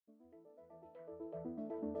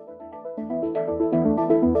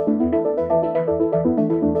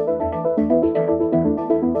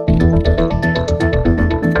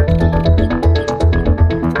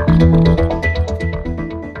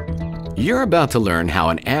You're about to learn how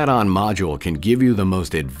an add-on module can give you the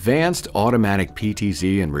most advanced automatic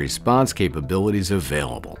PTZ and response capabilities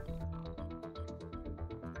available.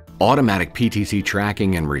 Automatic PTZ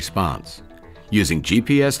tracking and response using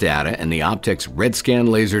GPS data and the OPTEX Redscan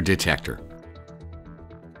Laser Detector.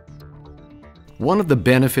 One of the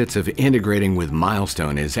benefits of integrating with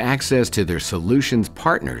Milestone is access to their solutions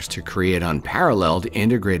partners to create unparalleled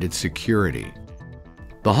integrated security.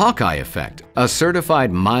 The HawkEye effect, a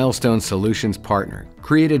certified Milestone Solutions partner,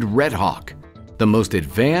 created RedHawk, the most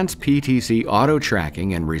advanced PTZ auto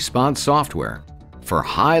tracking and response software for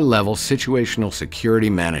high-level situational security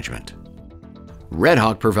management.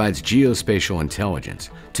 RedHawk provides geospatial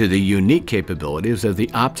intelligence to the unique capabilities of the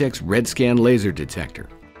OPTEX Redscan Laser Detector.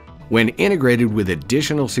 When integrated with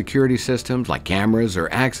additional security systems like cameras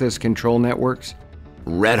or access control networks,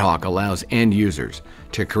 RedHawk allows end users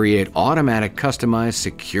to create automatic customized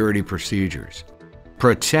security procedures,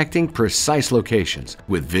 protecting precise locations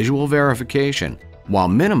with visual verification while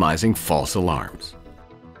minimizing false alarms.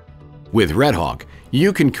 With RedHawk,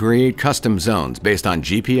 you can create custom zones based on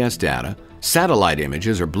GPS data, satellite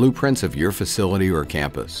images, or blueprints of your facility or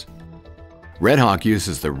campus. RedHawk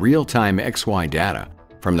uses the real-time XY data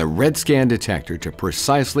from the Redscan detector to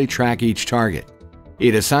precisely track each target.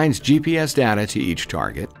 It assigns GPS data to each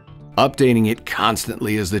target, updating it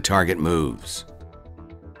constantly as the target moves.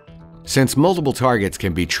 Since multiple targets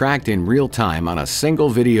can be tracked in real time on a single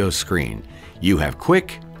video screen, you have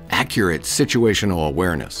quick, accurate situational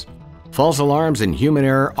awareness. False alarms and human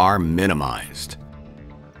error are minimized.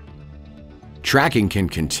 Tracking can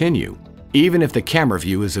continue even if the camera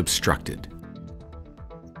view is obstructed.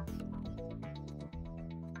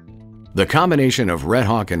 The combination of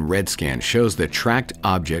RedHawk and Redscan shows the tracked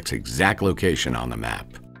object's exact location on the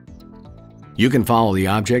map. You can follow the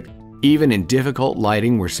object even in difficult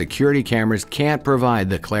lighting where security cameras can't provide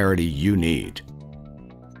the clarity you need.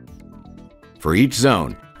 For each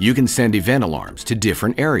zone, you can send event alarms to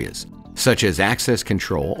different areas, such as access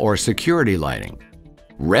control or security lighting.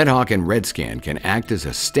 RedHawk and Redscan can act as a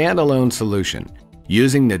standalone solution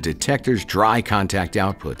using the detector's dry contact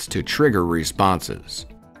outputs to trigger responses.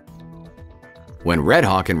 When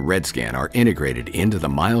RedHawk and Redscan are integrated into the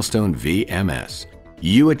Milestone VMS,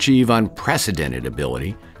 you achieve unprecedented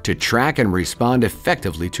ability to track and respond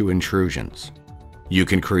effectively to intrusions. You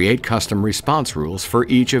can create custom response rules for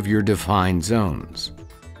each of your defined zones.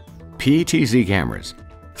 PTZ cameras,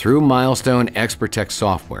 through Milestone XProtect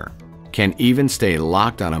software, can even stay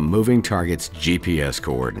locked on a moving target's GPS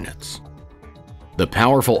coordinates. The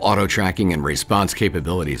powerful auto tracking and response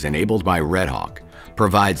capabilities enabled by RedHawk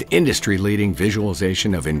provides industry-leading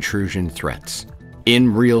visualization of intrusion threats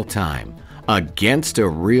in real time against a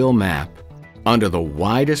real map under the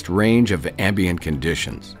widest range of ambient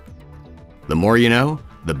conditions. The more you know,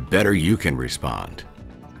 the better you can respond.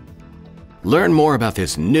 Learn more about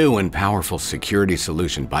this new and powerful security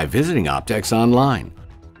solution by visiting OPTEX online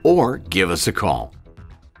or give us a call.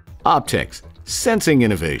 OPTEX, sensing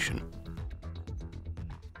innovation.